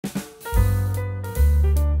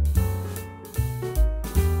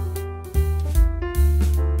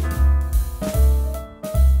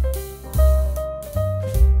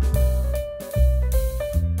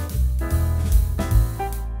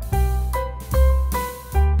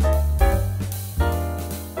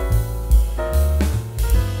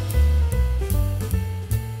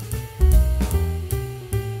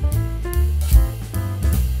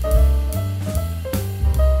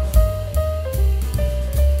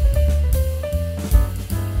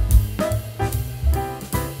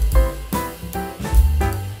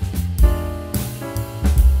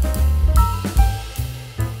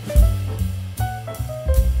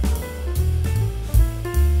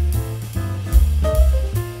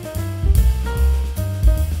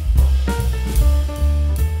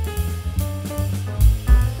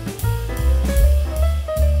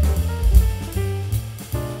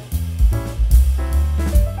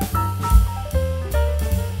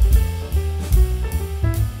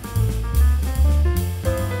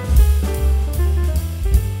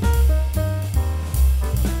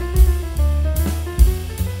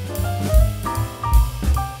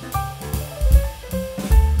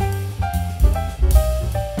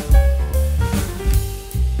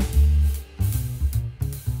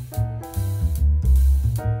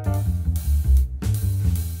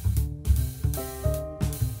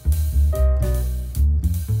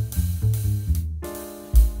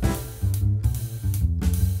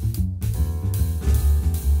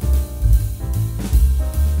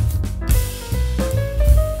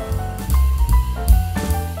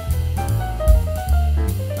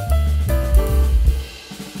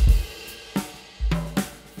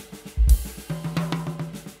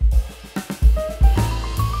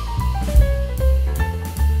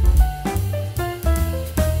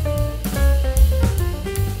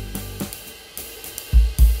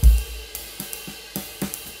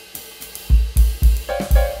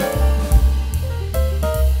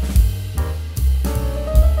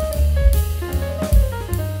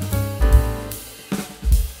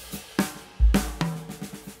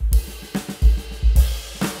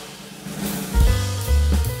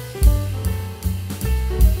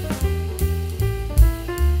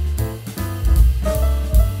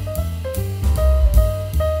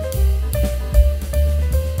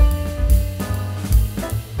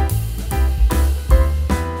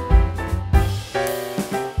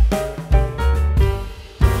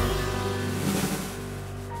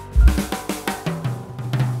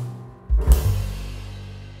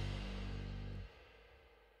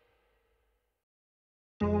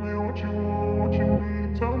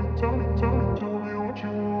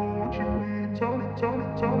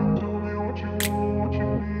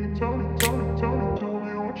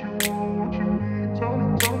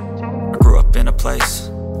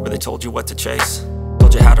told you what to chase,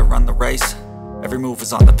 told you how to run the race. Every move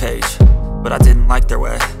was on the page, but I didn't like their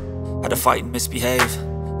way. Had to fight and misbehave,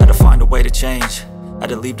 had to find a way to change, had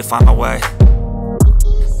to leave to find my way.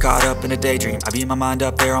 Caught up in a daydream, I beat my mind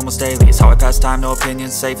up there almost daily. It's how I pass time, no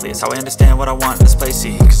opinions safely. It's how I understand what I want in this place,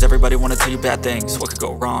 see. Cause everybody wanna tell you bad things, what could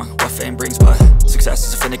go wrong, what fame brings. But success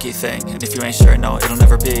is a finicky thing, and if you ain't sure, no, it'll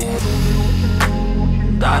never be.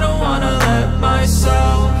 I don't wanna let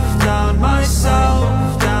myself down,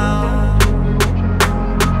 myself down.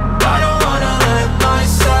 I don't wanna let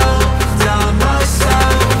myself down,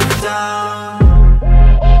 myself down.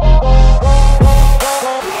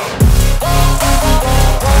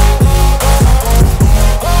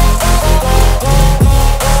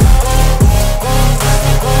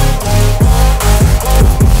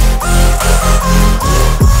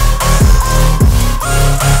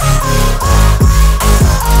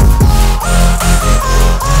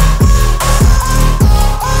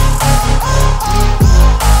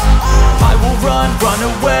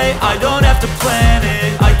 I don't have to plan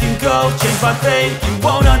it, I can go change my fate. You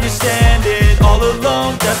won't understand it, all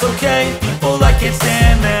alone, that's okay. People I can't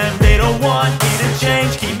stand them, they don't want me to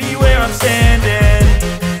change. Keep me where I'm standing,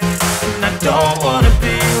 and I don't wanna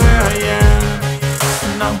be where I am.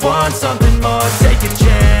 And I want something more, take a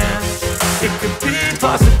chance. It could be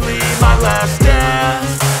possibly my last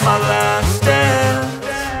dance, my last dance.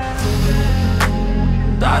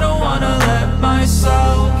 I don't wanna let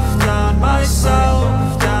myself down,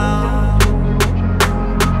 myself down.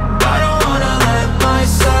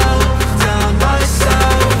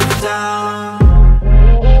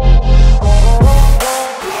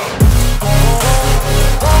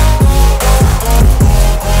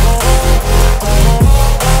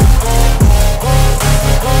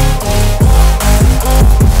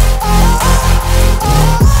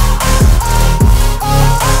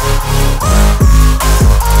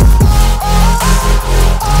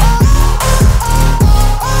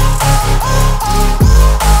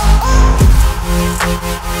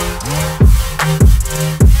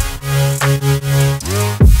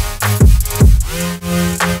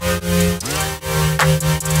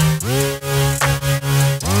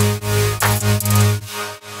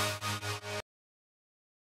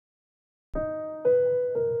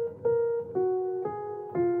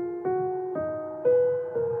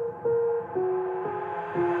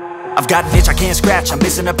 I've got an itch I can't scratch, I'm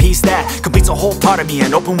missing a piece that completes a whole part of me,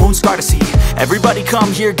 an open wound scar to see. Everybody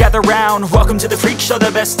come here, gather round, welcome to the freak show, the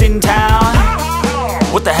best in town.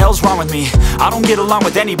 What the hell's wrong with me? I don't get along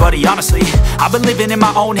with anybody, honestly. I've been living in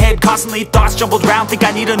my own head constantly, thoughts jumbled round, think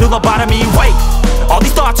I need a new lobotomy. Wait, all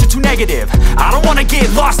these thoughts are too negative, I don't wanna get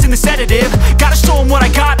lost in the sedative. Gotta show them what I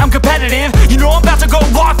got, I'm competitive. You know I'm about to go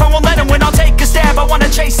off, I won't let them win, I'll take a stab. I wanna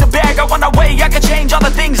chase a bag, I want a way I can change all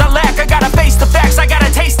the things I lack. I gotta face the facts, I got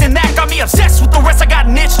a taste in that. Got me obsessed with the rest, I got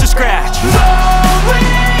an itch to scratch. I'll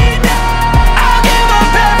give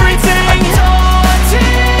up everything.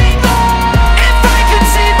 If I could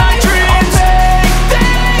see my dreams, I'll make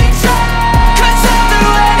things right. 'Cause I'll do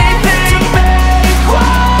anything to make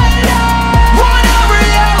what I want a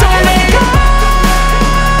reality. Don't let go,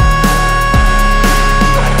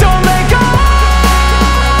 don't let go.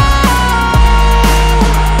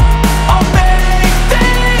 I'll make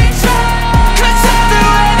things right. 'Cause I'll do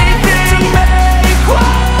anything to make what I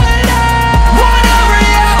want a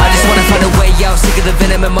reality. I just wanna find a way out, sick of the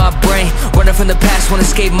venom in my brain. Running from the past, wanna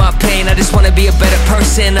escape my pain. I just wanna be a better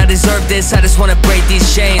person, I deserve this. I just wanna break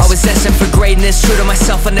these chains. Always asking for greatness, true to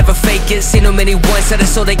myself, I never fake it. Seen too many once that I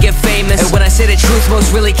so they get famous. And when I say the truth,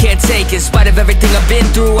 most really can't take it. In spite of everything I've been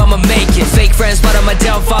through, I'ma make it. Fake friends, but on my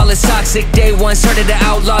downfall is toxic. Day one, started the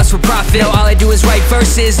outlaws for profit. Now all I do is write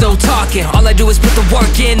verses, no talking. All I do is put the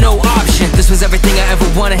work in, no option. This was everything I ever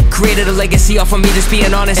wanted. Created a legacy off of me, just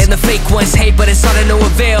being honest. And the fake ones hate, but it's all to no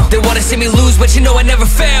avail. They wanna see me lose, but you know I never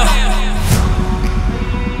fail.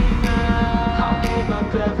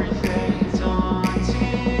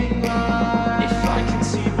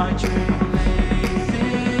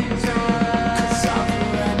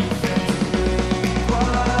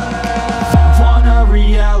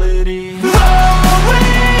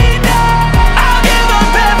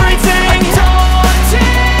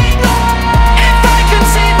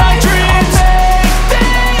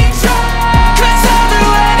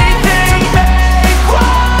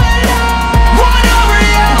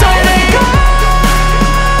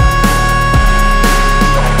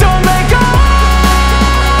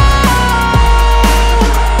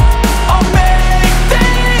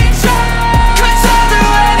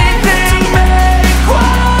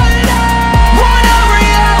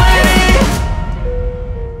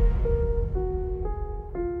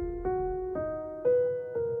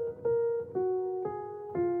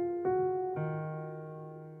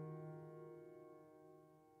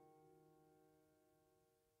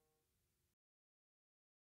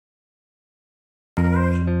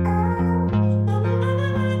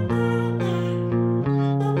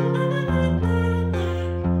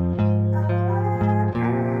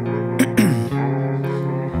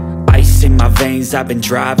 lanes, I've been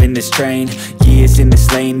driving this train. Years in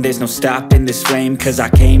this lane, there's no stopping this flame. Cause I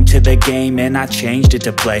came to the game and I changed it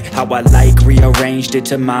to play how I like, rearranged it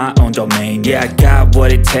to my own domain. Yeah, I got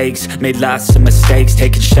what it takes, made lots of mistakes,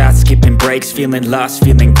 taking shots, skipping breaks, feeling lost,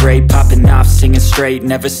 feeling great, popping off, singing straight,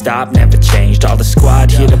 never stopped, never changed. All the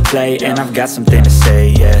squad here to play, and I've got something to say,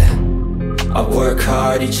 yeah. I work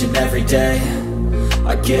hard each and every day,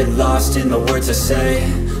 I get lost in the words I say.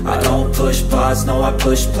 I don't push pause, no I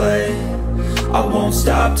push play. I won't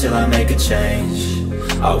stop till I make a change.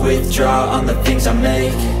 I withdraw on the things I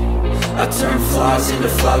make. I turn flaws into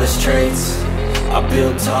flawless traits. I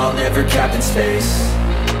build tall, never capped in space.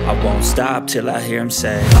 I won't stop till I hear him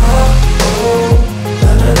say, oh, oh,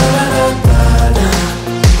 la, la, la, la, la, la.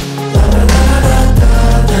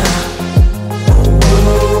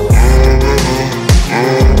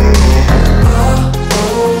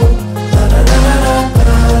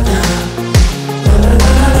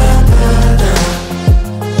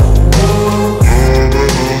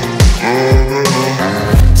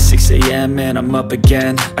 And I'm up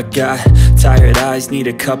again. I got tired eyes, need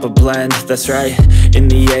a cup of blend. That's right, in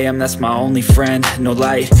the AM, that's my only friend. No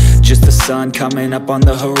light, just the sun coming up on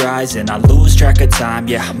the horizon. I lose track of time,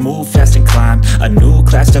 yeah, I move fast and climb a new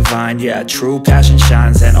class divine, yeah, true passion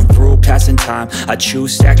shines. And I'm through passing time, I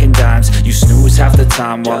choose stacking dimes. You snooze half the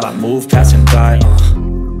time while I move passing by.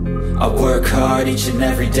 I work hard each and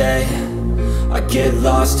every day, I get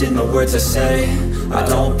lost in the words I say. I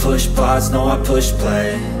don't push pause, no I push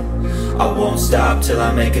play. I won't stop till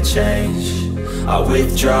I make a change. I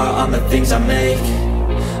withdraw on the things I make.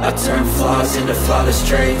 I turn flaws into flawless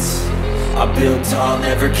traits. I build tall,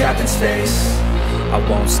 never capped in space. I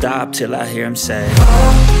won't stop till I hear him say, oh,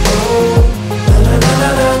 oh, la, la,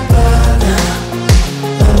 la, la, la.